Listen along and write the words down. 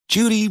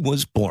Judy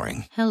was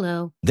boring.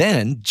 Hello.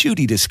 Then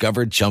Judy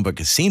discovered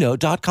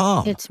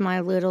ChumbaCasino.com. It's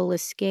my little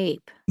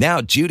escape. Now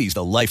Judy's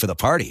the life of the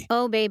party.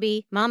 Oh,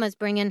 baby, mama's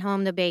bringing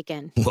home the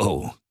bacon.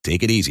 Whoa,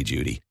 take it easy,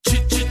 Judy.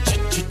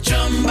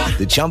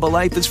 The Chumba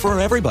life is for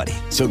everybody.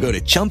 So go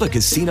to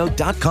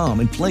ChumbaCasino.com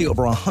and play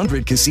over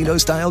 100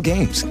 casino-style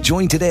games.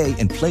 Join today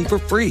and play for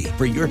free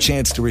for your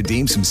chance to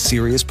redeem some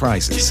serious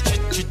prizes.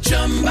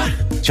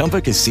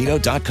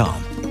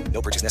 ChumbaCasino.com.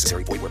 No purchase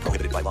necessary. Void where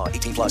prohibited by law.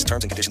 18 plus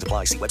terms and conditions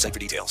apply. See website for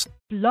details.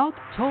 Blog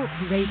Talk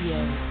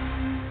Radio.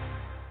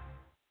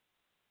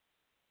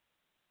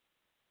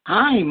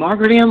 Hi,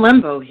 Margaret Ann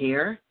Lembo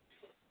here.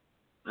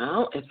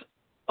 Well, it's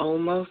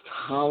almost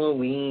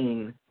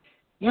Halloween.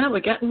 Yeah, we're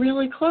getting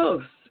really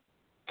close.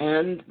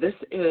 And this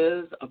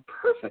is a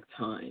perfect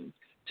time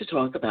to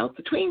talk about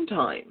the tween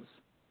times.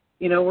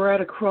 You know, we're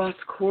at a cross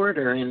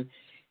quarter, and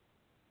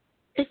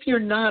if you're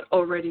not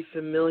already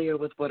familiar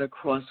with what a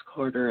cross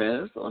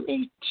quarter is, let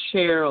me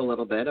share a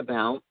little bit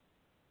about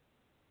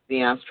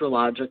the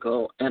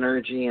astrological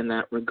energy in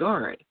that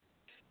regard.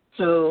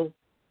 So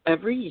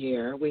every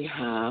year we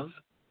have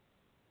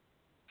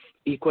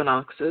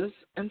equinoxes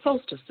and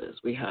solstices.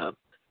 We have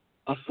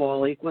a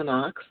fall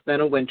equinox, then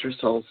a winter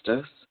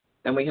solstice,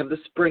 then we have the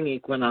spring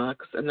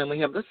equinox, and then we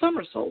have the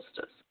summer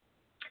solstice.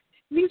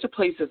 These are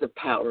places of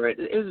power. It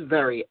is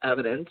very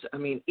evident. I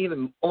mean,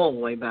 even all the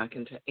way back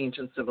into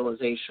ancient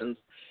civilizations,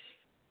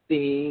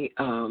 the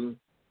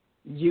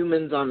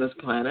humans on this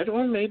planet,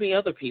 or maybe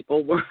other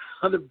people, or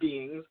other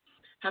beings,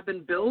 have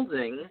been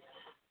building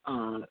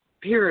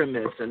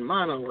pyramids and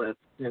monoliths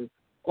and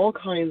all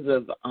kinds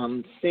of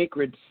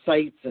sacred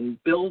sites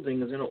and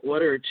buildings in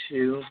order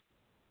to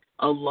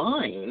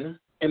align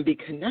and be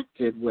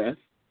connected with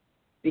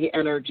the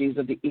energies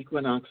of the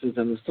equinoxes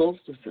and the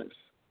solstices.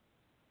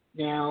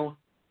 Now,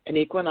 an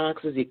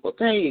equinox is equal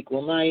day,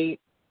 equal night.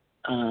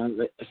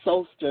 The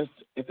solstice,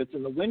 if it's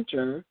in the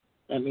winter,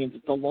 that means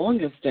it's the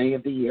longest day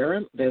of the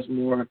year. There's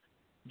more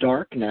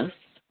darkness.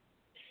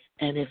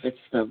 And if it's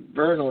the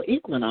vernal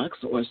equinox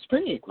or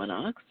spring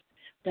equinox,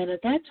 then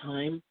at that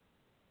time,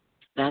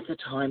 that's a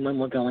time when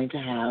we're going to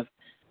have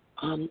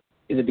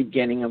the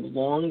beginning of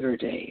longer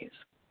days.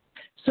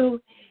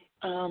 So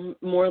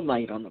more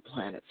light on the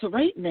planet. So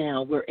right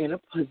now we're in a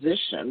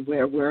position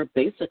where we're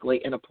basically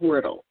in a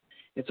portal.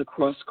 It's a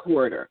cross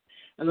quarter.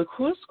 And the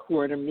cross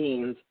quarter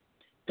means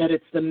that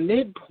it's the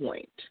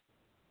midpoint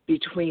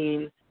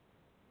between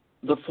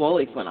the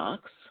fall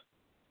equinox,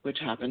 which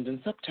happened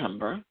in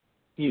September,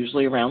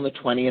 usually around the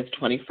 20th,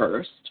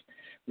 21st,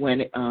 when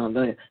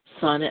the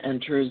sun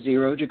enters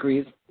 0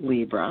 degrees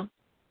Libra,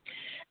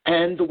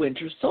 and the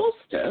winter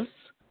solstice,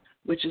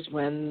 which is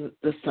when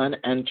the sun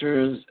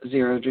enters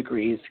 0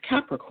 degrees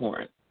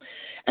Capricorn.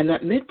 And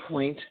that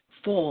midpoint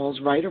falls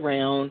right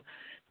around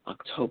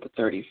October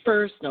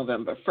 31st,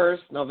 November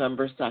 1st,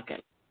 November 2nd,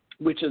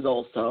 which is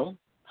also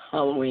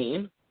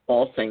Halloween,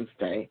 All Saints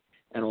Day,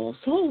 and All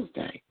Souls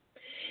Day.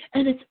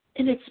 And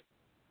it's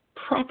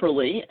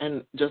properly,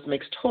 and just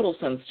makes total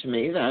sense to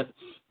me, that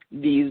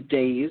these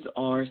days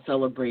are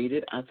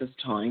celebrated at this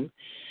time,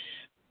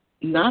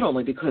 not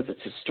only because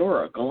it's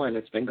historical and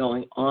it's been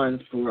going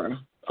on for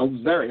a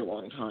very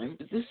long time.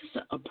 This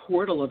is a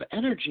portal of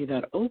energy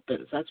that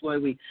opens. That's why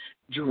we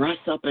dress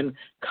up in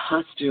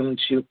costume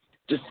to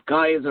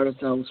disguise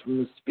ourselves from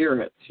the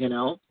spirits, you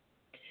know.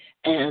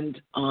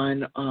 And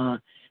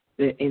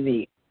in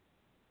the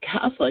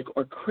Catholic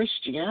or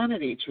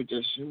Christianity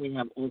tradition, we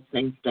have All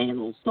Saints Day and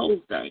All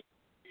Souls Day.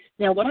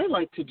 Now, what I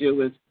like to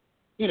do is,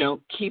 you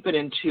know, keep it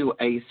into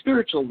a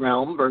spiritual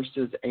realm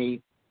versus a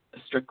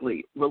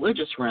strictly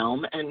religious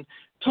realm, and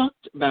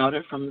talked about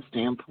it from the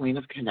standpoint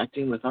of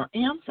connecting with our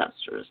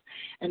ancestors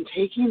and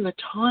taking the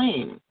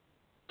time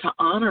to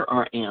honor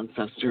our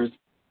ancestors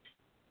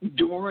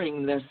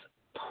during this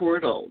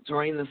portal,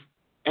 during this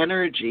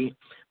energy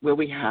where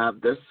we have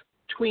this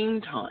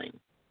tween time.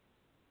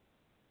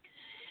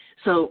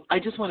 So I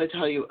just want to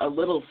tell you a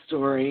little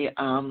story.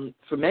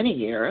 For many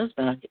years,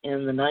 back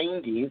in the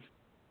 90s,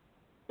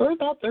 for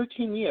about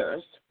 13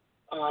 years,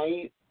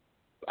 I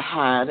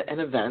had an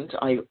event.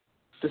 I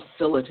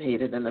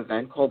facilitated an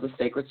event called the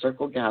Sacred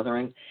Circle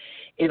Gathering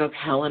in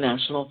Ocala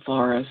National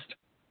Forest.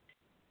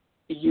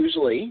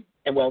 Usually,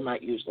 and well,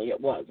 not usually,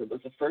 it was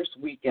the first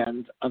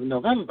weekend of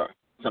November.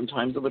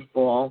 Sometimes it would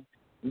fall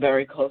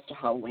very close to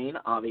Halloween,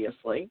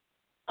 obviously.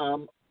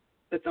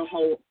 But the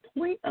whole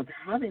point of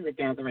having the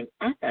gathering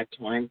at that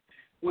time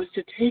was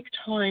to take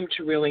time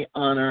to really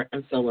honor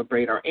and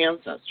celebrate our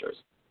ancestors.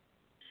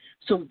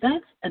 So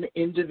that's an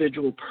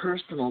individual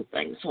personal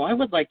thing. So I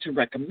would like to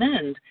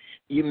recommend,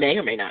 you may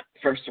or may not,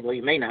 first of all,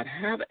 you may not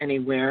have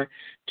anywhere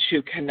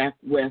to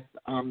connect with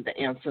the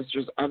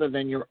ancestors other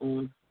than your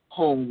own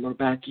home or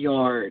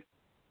backyard.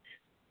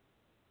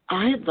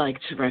 I'd like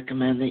to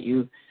recommend that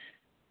you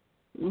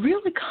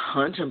really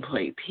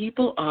contemplate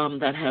people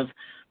that have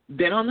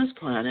been on this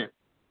planet,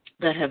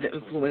 that have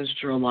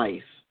influenced your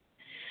life,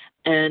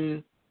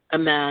 and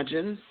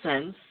imagine,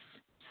 sense,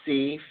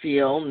 see,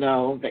 feel,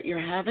 know that you're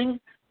having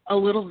a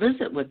little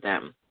visit with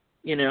them.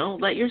 You know,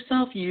 let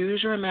yourself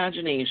use your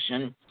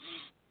imagination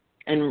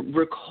and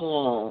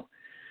recall,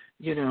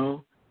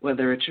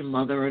 whether it's your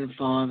mother and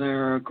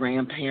father or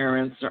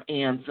grandparents or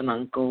aunts and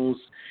uncles.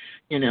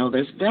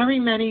 There's very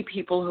many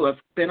people who have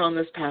been on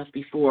this path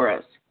before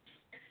us,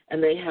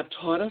 and they have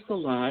taught us a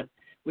lot.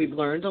 We've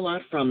learned a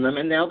lot from them,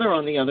 and now they're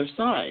on the other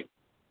side.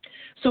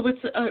 So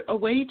it's a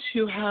way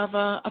to have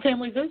a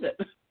family visit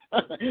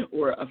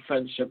or a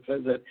friendship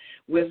visit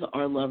with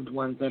our loved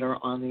ones that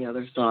are on the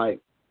other side.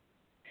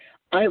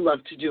 I love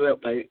to do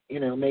it by,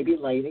 maybe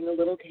lighting a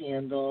little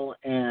candle,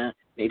 and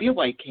maybe a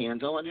white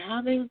candle, and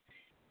having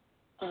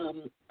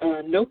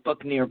a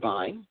notebook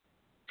nearby,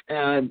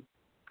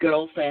 good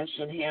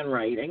old-fashioned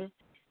handwriting,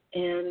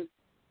 and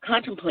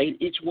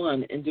contemplate each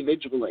one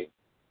individually.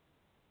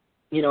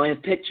 I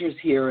have pictures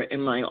here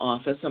in my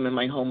office. I'm in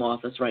my home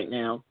office right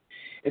now.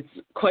 It's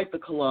quite the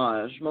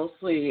collage.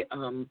 Mostly,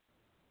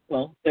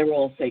 they're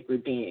all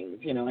sacred beings.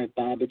 I have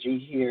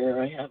Babaji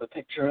here. I have a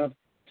picture of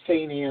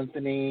St.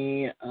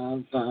 Anthony,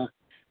 of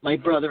my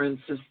brother and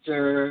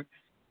sister,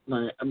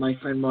 my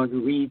friend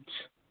Marguerite.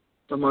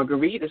 So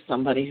Marguerite is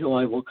somebody who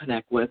I will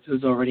connect with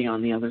who's already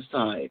on the other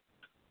side.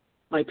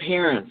 My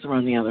parents are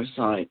on the other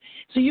side.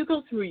 So you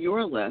go through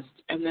your list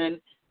and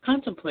then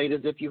contemplate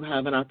as if you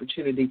have an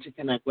opportunity to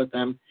connect with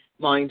them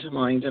mind to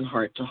mind and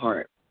heart to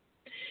heart.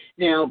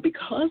 Now,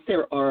 because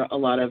there are a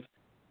lot of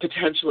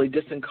potentially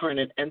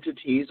disincarnate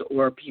entities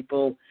or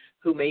people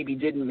who maybe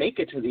didn't make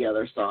it to the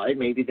other side,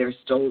 maybe they're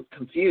still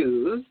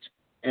confused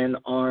and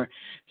are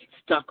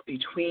stuck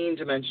between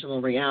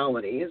dimensional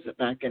realities.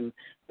 Back in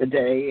the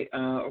day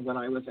when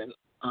I was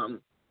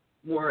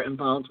more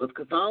involved with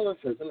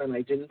Catholicism, and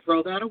I didn't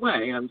throw that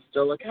away, I'm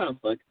still a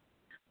Catholic,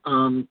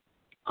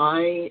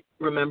 I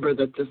remember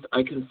that this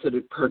I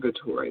considered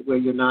purgatory, where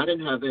you're not in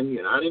heaven,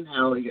 you're not in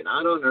hell, you're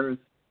not on earth,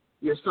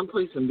 you're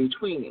someplace in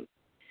between.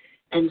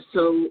 And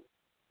so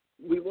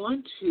we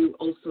want to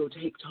also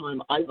take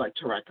time, I'd like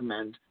to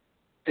recommend,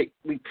 that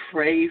we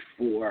pray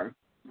for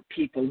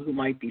people who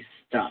might be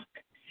stuck,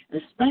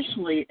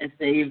 especially if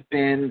they've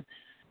been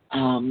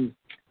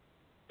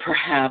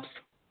perhaps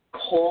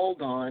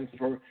called on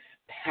for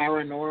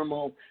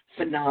paranormal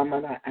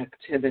phenomena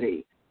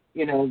activity.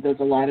 There's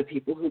a lot of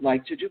people who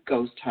like to do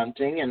ghost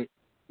hunting and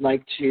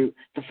like the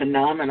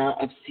phenomena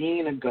of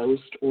seeing a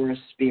ghost or a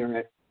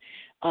spirit.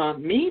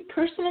 Me,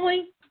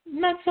 personally,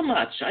 not so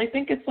much. I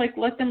think it's like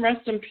let them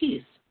rest in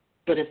peace.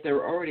 But if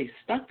they're already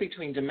stuck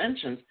between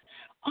dimensions,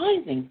 I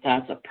think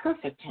that's a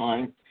perfect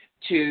time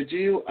to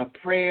do a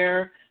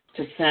prayer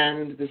to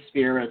send the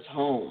spirits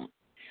home.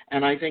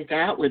 And I think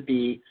that would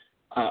be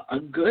a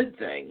good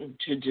thing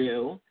to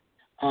do,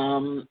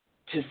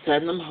 to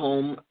send them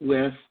home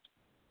with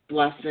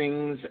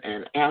blessings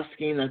and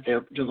asking that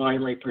they're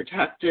divinely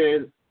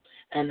protected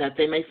and that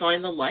they may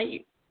find the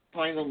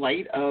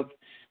light of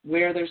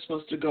where they're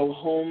supposed to go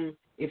home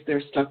if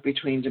they're stuck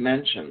between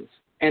dimensions.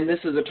 And this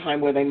is a time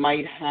where they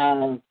might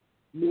have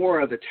more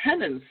of a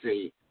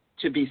tendency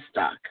to be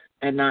stuck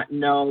and not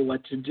know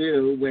what to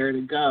do, where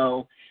to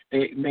go.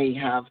 They may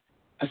have,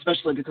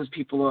 especially because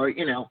people are,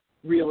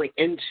 really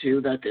into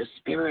that their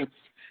spirits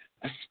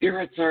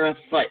are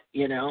afoot,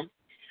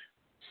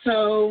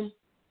 So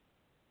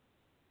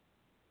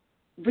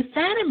with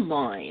that in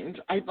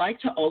mind, I'd like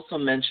to also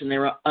mention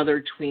there are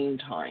other tween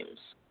times.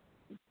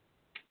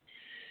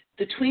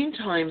 The tween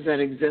times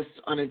that exist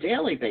on a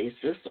daily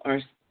basis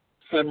are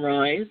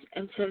sunrise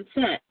and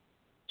sunset,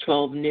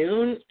 12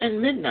 noon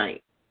and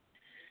midnight.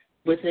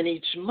 Within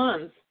each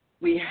month,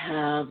 we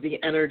have the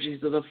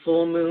energies of the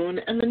full moon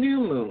and the new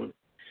moon.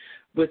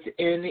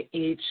 Within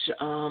each,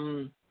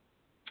 and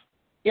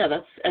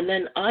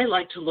then I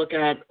like to look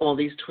at all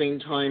these tween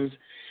times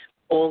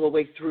all the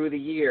way through the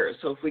year.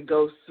 So if we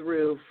go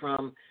through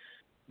from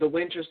the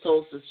winter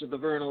solstice to the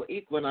vernal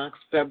equinox,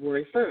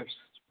 February 1st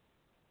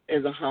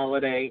is a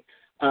holiday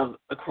of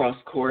a cross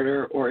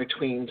quarter or a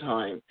tween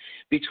time.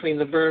 Between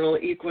the vernal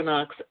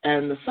equinox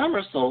and the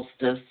summer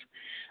solstice,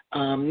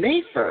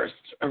 May 1st,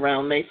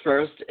 around May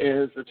 1st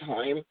is the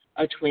time,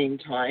 a tween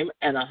time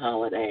and a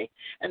holiday.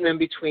 And then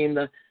between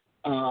the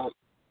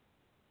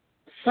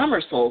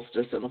summer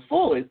solstice and the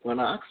fall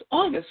equinox,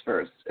 August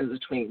 1st is a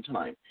tween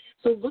time.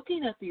 So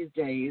looking at these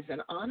days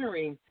and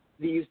honoring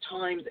these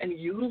times and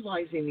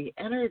utilizing the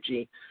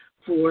energy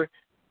for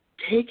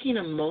taking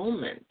a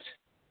moment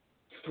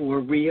for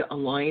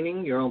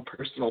realigning your own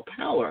personal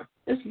power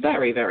is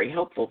very, very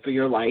helpful for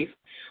your life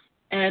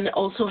and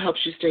also helps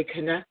you stay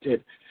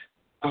connected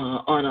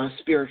on a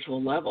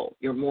spiritual level.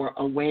 You're more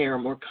aware,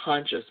 more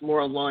conscious, more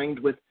aligned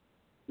with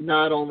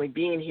not only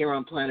being here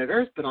on planet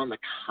Earth, but on the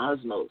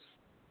cosmos,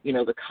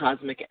 the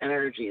cosmic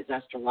energies,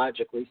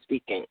 astrologically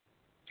speaking.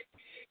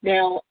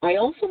 Now, I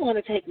also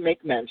want to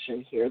make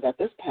mention here that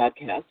this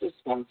podcast is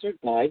sponsored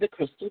by the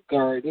Crystal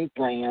Garden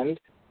brand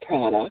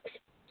products,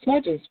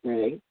 Smudge and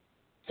Spray,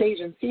 Sage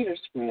and Cedar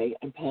Spray,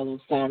 and Palo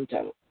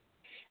Santo.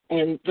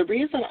 And the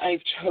reason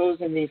I've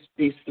chosen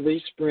these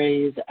three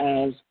sprays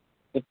as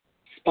the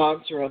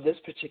sponsor of this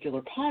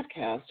particular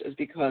podcast is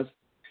because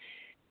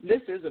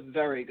this is a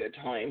very good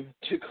time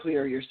to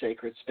clear your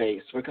sacred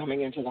space. We're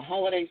coming into the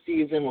holiday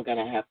season. We're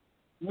going to have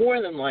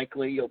more than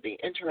likely you'll be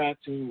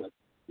interacting with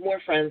more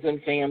friends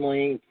and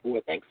family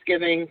for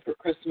Thanksgiving, for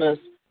Christmas,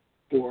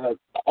 for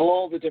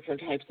all the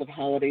different types of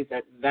holidays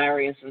that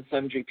various and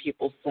sundry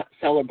people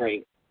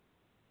celebrate.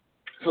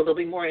 So there'll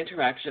be more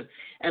interaction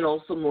and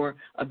also more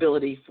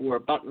ability for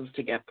buttons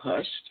to get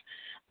pushed.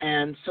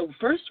 And so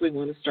first we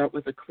want to start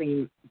with a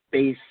clean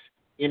base.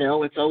 You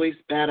know, it's always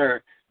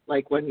better,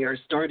 like when you're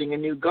starting a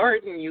new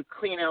garden, you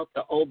clean out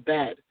the old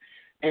bed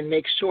and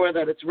make sure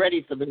that it's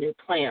ready for the new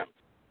plants.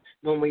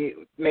 When we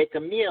make a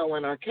meal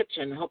in our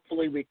kitchen,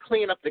 hopefully we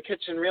clean up the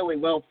kitchen really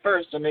well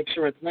first and make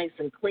sure it's nice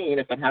and clean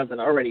if it hasn't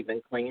already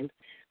been cleaned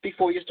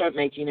before you start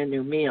making a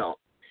new meal.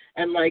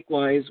 And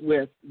likewise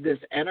with this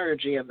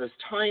energy of this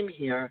time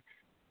here,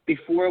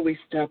 before we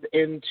step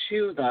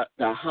into the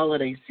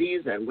holiday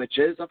season, which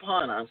is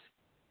upon us,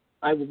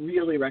 I would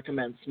really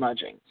recommend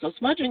smudging. So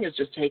smudging is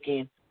just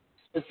taking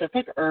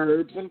specific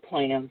herbs and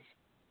plants,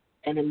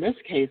 and in this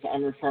case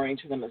I'm referring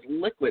to them as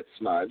liquid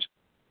smudge,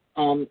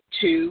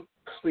 to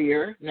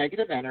clear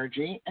negative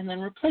energy and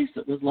then replace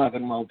it with love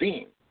and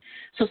well-being.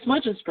 So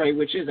Smudge and Spray,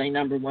 which is a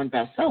 #1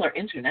 bestseller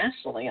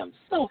internationally, I'm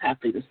so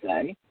happy to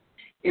say,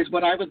 is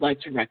what I would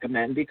like to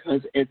recommend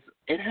because it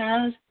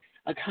has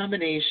a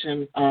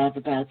combination of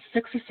about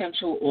 6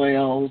 essential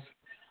oils,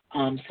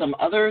 some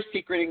other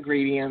secret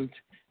ingredients,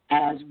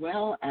 as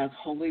well as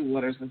holy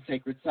waters and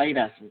sacred site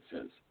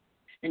essences.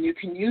 And you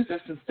can use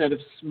this instead of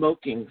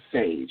smoking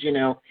sage. You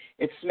know,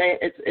 it's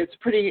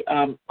pretty.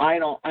 I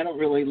don't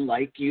really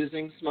like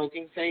using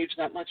smoking sage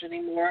that much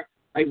anymore.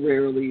 I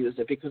rarely use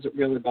it because it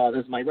really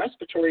bothers my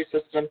respiratory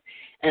system,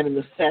 and in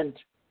the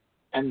scent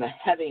and the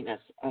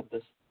heaviness of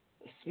the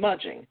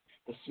smudging,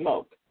 the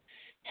smoke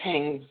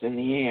hangs in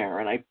the air,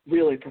 and I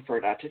really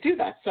prefer not to do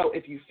that. So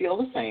if you feel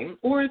the same,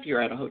 or if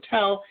you're at a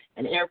hotel,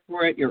 an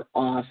airport, your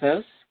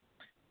office,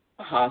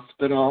 a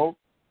hospital,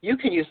 you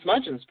can use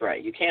Smudge and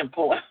Spray. You can't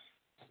pull out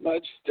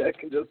smudge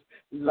stick and just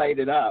light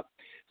it up.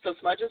 So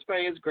Smudge and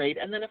Spray is great.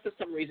 And then if for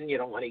some reason you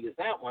don't want to use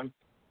that one,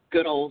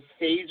 good old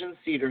sage and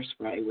cedar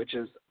spray, which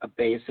is a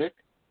basic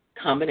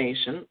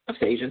combination of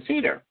sage and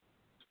cedar.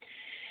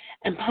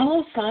 And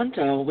Palo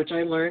Santo, which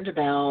I learned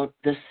about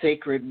the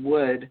sacred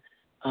wood,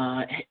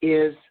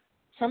 is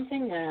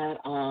something that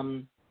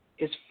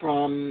is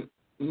from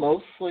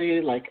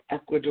mostly like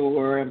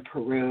Ecuador and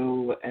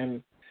Peru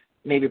and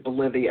maybe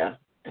Bolivia,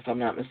 if I'm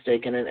not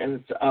mistaken, and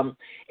it's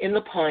in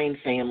the pine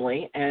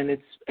family, and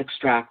it's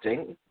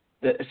extracting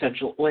the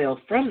essential oil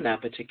from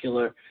that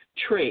particular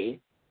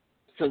tree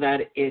so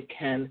that it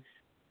can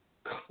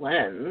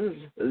cleanse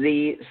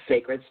the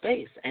sacred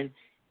space. And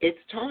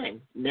it's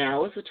time.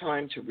 Now is the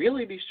time to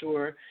really be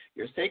sure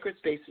your sacred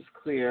space is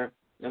clear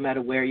no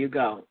matter where you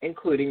go,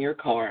 including your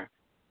car,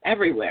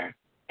 everywhere.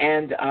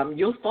 And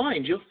you'll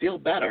feel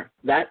better.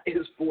 That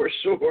is for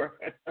sure.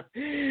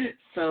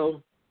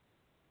 So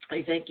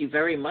I thank you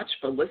very much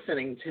for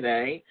listening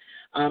today.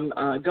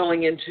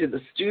 Going into the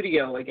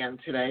studio again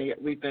today,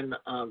 we've been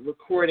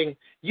recording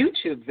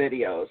YouTube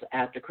videos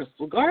at the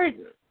Crystal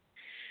Garden.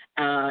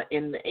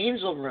 In the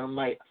Angel Room,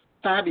 my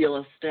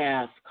fabulous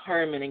staff,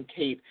 Carmen and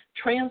Kate,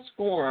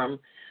 transform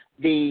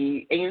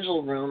the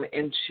Angel Room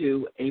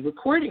into a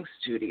recording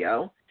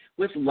studio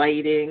with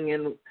lighting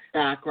and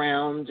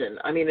background, and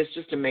I mean, it's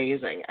just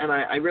amazing. And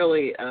I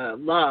really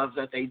love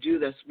that they do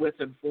this with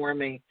and for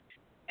me.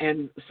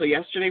 And so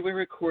yesterday we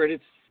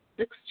recorded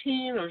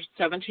 16 or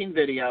 17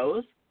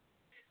 videos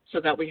so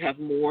that we have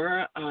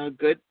more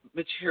good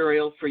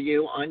material for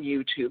you on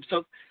YouTube.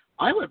 So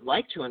I would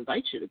like to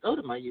invite you to go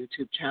to my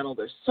YouTube channel.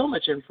 There's so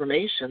much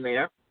information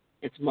there.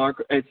 It's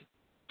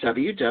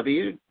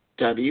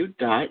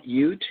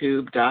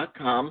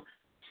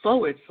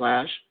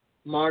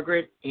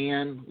www.youtube.com/Margaret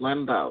Ann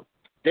Lembo.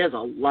 There's a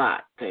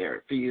lot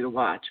there for you to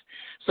watch.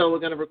 So we're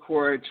going to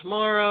record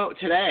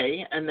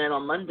today, and then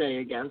on Monday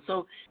again.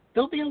 So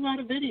there'll be a lot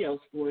of videos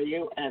for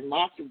you and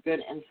lots of good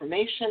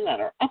information that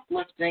are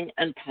uplifting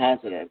and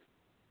positive.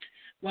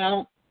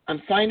 Well,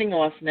 I'm signing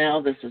off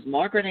now. This is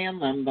Margaret Ann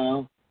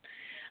Lembo.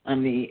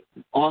 I'm the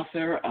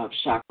author of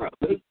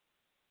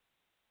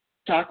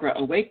Chakra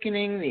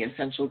Awakening, The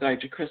Essential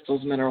Guide to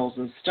Crystals, Minerals,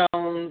 and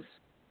Stones,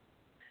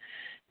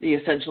 The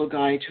Essential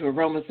Guide to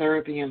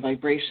Aromatherapy and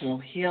Vibrational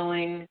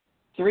Healing,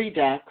 3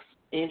 decks,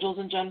 Angels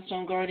and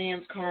Gemstone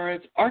Guardians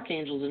cards,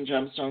 Archangels and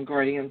Gemstone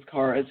Guardians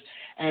cards,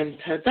 and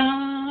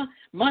ta-da,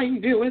 my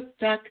newest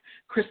deck,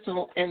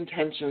 Crystal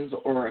Intentions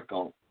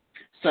Oracle.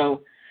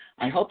 So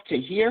I hope to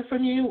hear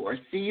from you or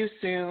see you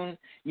soon.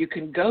 You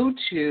can go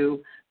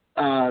to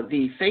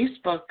the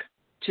Facebook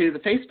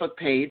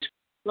page.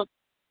 Look,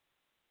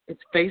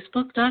 it's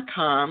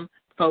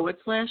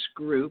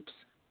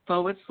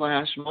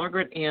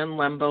facebook.com/groups/Margaret Ann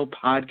Lembo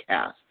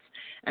podcasts.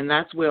 And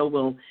that's where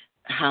we'll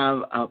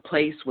have a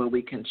place where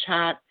we can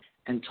chat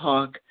and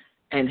talk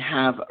and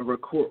have a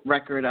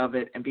record of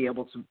it and be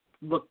able to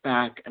look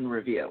back and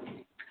review.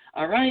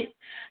 All right.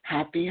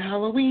 Happy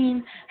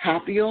Halloween.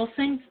 Happy All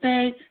Saints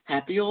Day.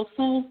 Happy All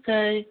Souls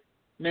Day.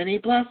 Many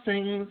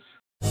blessings.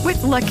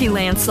 With Lucky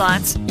Land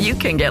Slots, you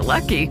can get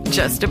lucky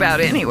just about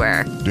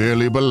anywhere.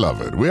 Dearly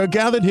beloved, we are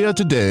gathered here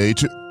today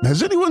to...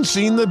 Has anyone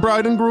seen the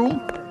bride and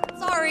groom?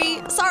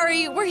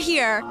 Sorry, we're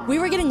here. We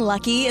were getting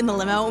lucky in the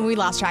limo and we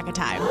lost track of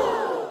time.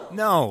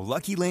 No,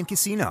 Lucky Land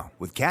Casino,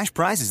 with cash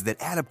prizes that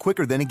add up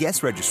quicker than a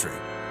guest registry.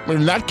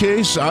 In that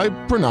case, I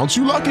pronounce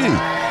you lucky.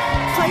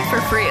 Play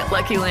for free at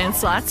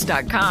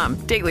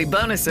LuckyLandSlots.com. Daily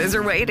bonuses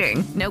are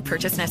waiting. No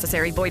purchase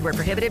necessary. Void where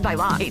prohibited by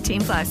law.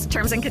 18+.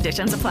 Terms and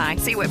conditions apply.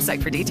 See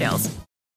website for details.